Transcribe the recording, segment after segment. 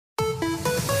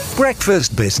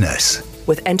Breakfast Business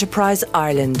with Enterprise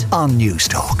Ireland on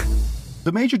Newstalk.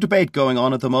 The major debate going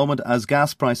on at the moment as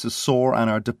gas prices soar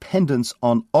and our dependence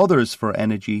on others for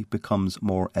energy becomes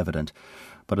more evident.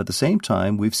 But at the same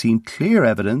time, we've seen clear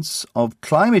evidence of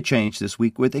climate change this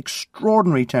week with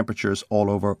extraordinary temperatures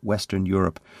all over Western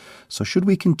Europe. So should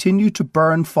we continue to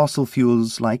burn fossil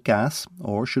fuels like gas,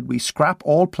 or should we scrap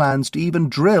all plans to even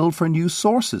drill for new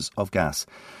sources of gas?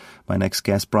 My next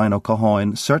guest, Brian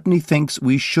O'Cahoyne, certainly thinks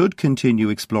we should continue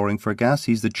exploring for gas.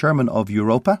 He's the chairman of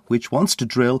Europa, which wants to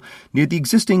drill near the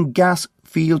existing gas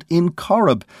field in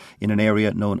Corrib, in an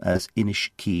area known as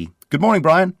Inishkea. Good morning,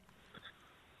 Brian.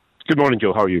 Good morning,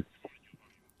 Joe. How are you?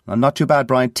 I'm not too bad,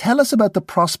 Brian. Tell us about the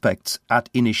prospects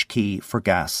at Inishkea for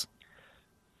gas.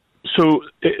 So,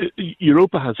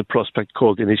 Europa has a prospect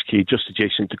called Inishkea just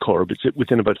adjacent to Corrib. It's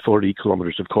within about 40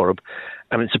 kilometres of Corrib,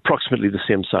 and it's approximately the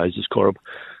same size as Corrib.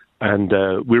 And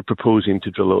we're proposing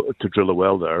to drill a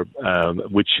well there,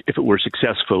 which, if it were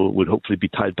successful, would hopefully be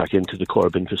tied back into the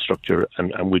Corrib infrastructure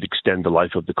and would extend the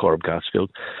life of the Corrib gas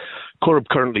field. Corrib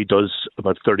currently does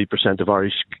about 30% of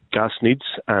Irish gas needs,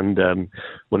 and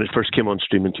when it first came on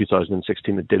stream in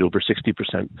 2016, it did over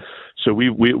 60%. So we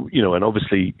and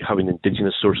obviously having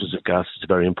indigenous sources of gas is a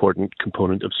very important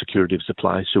component of security of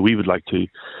supply. So we would like to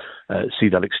see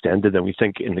that extended, and we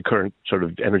think in the current sort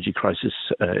of energy crisis,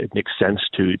 it makes sense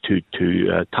to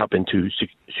tap into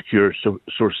secure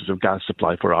sources of gas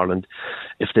supply for Ireland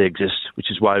if they exist,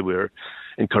 which is why we're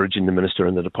encouraging the Minister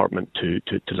and the Department to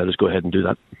let us go ahead and do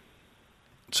that.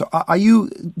 So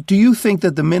do you think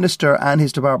that the Minister and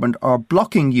his department are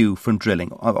blocking you from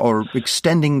drilling or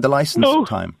extending the licence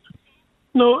time?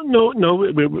 No.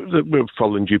 We're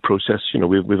following due process. You know,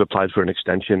 we've applied for an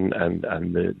extension, and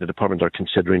the department are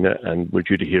considering it, and we're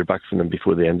due to hear back from them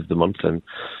before the end of the month. And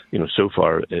you know, so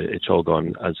far it's all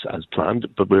gone as planned.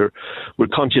 But we're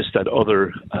conscious that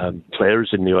other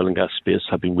players in the oil and gas space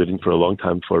have been waiting for a long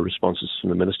time for responses from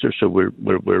the minister. So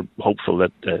we're hopeful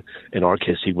that in our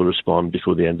case he will respond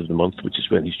before the end of the month, which is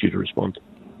when he's due to respond.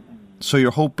 So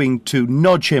you're hoping to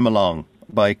nudge him along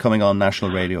by coming on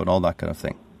national radio and all that kind of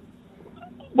thing?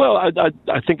 Well, I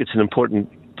think it's an important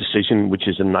decision, which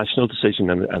is a national decision,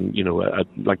 and you know, I'd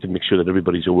like to make sure that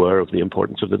everybody's aware of the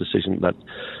importance of the decision. That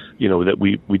you know that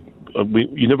we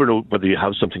you never know whether you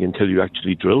have something until you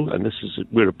actually drill. And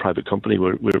we're a private company.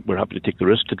 We're happy to take the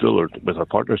risk to drill, or with our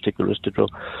partners take the risk to drill.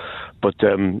 But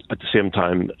at the same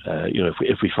time, you know,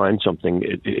 if we find something,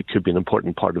 it could be an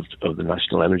important part of the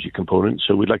national energy component.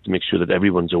 So we'd like to make sure that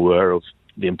everyone's aware of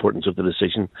the importance of the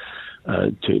decision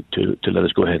to let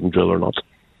us go ahead and drill or not.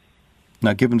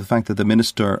 Now, given the fact that the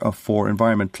Minister for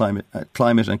Environment,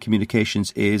 Climate and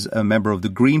Communications is a member of the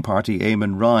Green Party,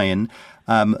 Eamon Ryan,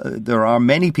 there are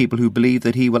many people who believe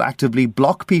that he will actively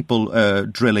block people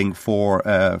drilling for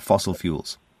fossil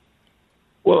fuels.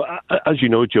 Well, as you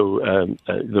know, Joe,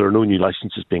 there are no new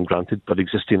licences being granted, but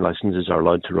existing licences are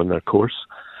allowed to run their course.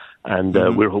 And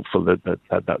we're hopeful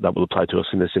that will apply to us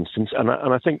in this instance. And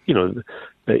I think, you know,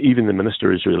 even the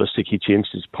Minister is realistic. He changed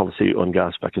his policy on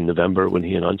gas back in November when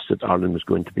he announced that Ireland was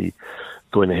going to be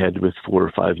going ahead with 4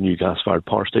 or 5 new gas-fired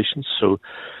power stations. So,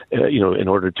 you know, in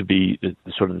order to be the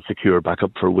sort of secure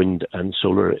backup for wind and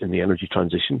solar in the energy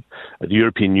transition, the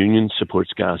European Union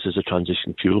supports gas as a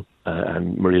transition fuel.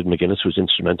 And Mairead McGuinness was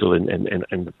instrumental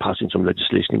in passing some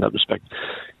legislation in that respect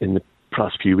in the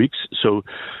past few weeks. So,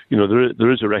 you know,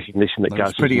 there is a recognition that gas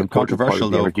is an important part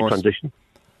of the energy transition.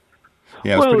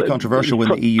 Yeah, it was pretty controversial when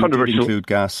the EU did include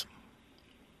gas.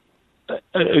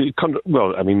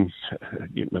 Well, I mean,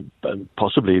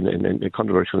 possibly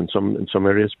controversial in some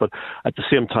areas, but at the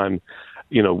same time,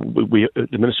 you know,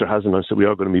 the Minister has announced that we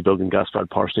are going to be building gas-fired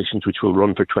power stations, which will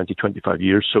run for 20-25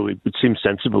 years. So it would seem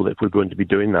sensible that if we're going to be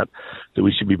doing that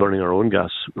we should be burning our own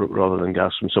gas rather than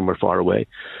gas from somewhere far away.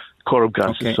 Corrib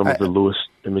gas is some of the lowest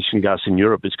emission gas in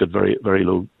Europe. It's got very, very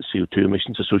low CO2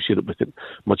 emissions associated with it,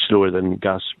 much lower than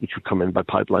gas which would come in by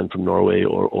pipeline from Norway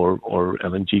or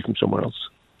LNG from somewhere else.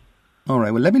 All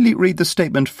right. Well, let me read the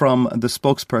statement from the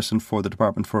spokesperson for the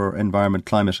Department for Environment,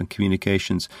 Climate and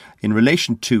Communications in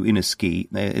relation to Inishkea.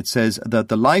 It says that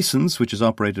the licence, which is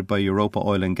operated by Europa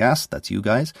Oil and Gas, that's you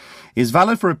guys, is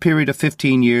valid for a period of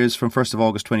 15 years from 1st of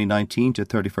August 2019 to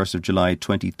 31st of July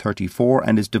 2034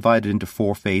 and is divided into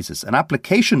 4 phases. An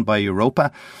application by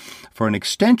Europa for an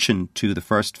extension to the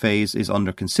first phase is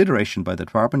under consideration by the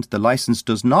department. The licence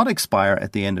does not expire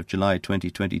at the end of July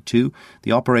 2022.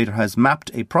 The operator has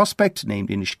mapped a prospect prospect named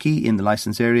Inishkea in the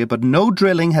licence area, but no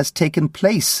drilling has taken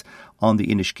place on the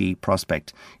Inishkea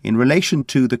prospect. In relation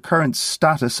to the current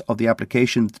status of the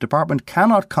application, the department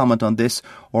cannot comment on this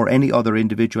or any other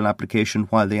individual application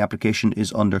while the application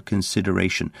is under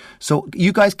consideration. So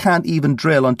you guys can't even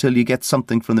drill until you get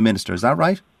something from the minister, is that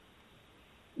right?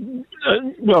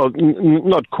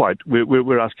 Not quite.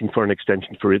 We're asking for an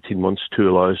extension for 18 months to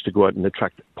allow us to go out and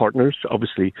attract partners.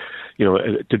 Obviously,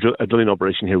 a drilling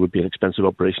operation here would be an expensive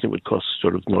operation. It would cost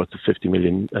sort of north of 50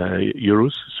 million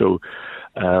euros. So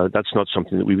that's not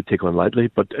something that we would take on lightly.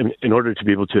 But in order to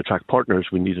be able to attract partners,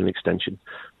 we need an extension,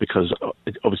 because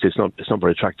obviously it's not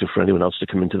very attractive for anyone else to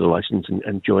come into the licence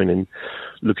and join in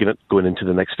looking at going into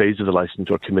the next phase of the licence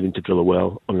or committing to drill a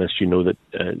well unless you know that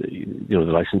the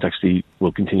licence actually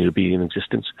will continue to be in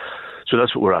existence. So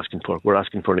that's what we're asking for. We're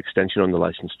asking for an extension on the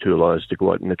licence to allow us to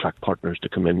go out and attract partners to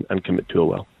come in and commit to a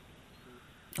well.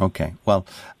 Okay, well,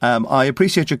 I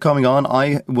appreciate you coming on.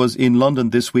 I was in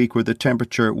London this week where the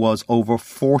temperature was over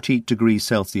 40 degrees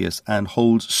Celsius and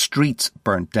whole streets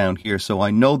burnt down here. So I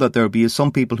know that there will be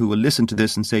some people who will listen to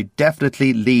this and say,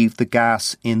 definitely leave the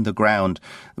gas in the ground.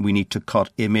 We need to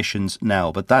cut emissions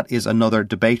now. But that is another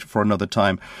debate for another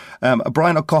time.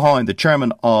 Brian O'Cahain, the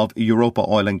chairman of Europa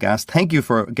Oil and Gas, thank you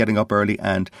for getting up early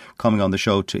and coming on the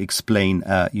show to explain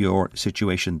your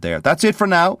situation there. That's it for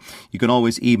now. You can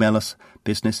always email us,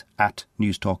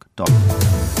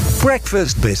 business@newstalk.com.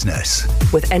 Breakfast Business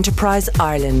with Enterprise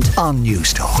Ireland on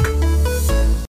Newstalk.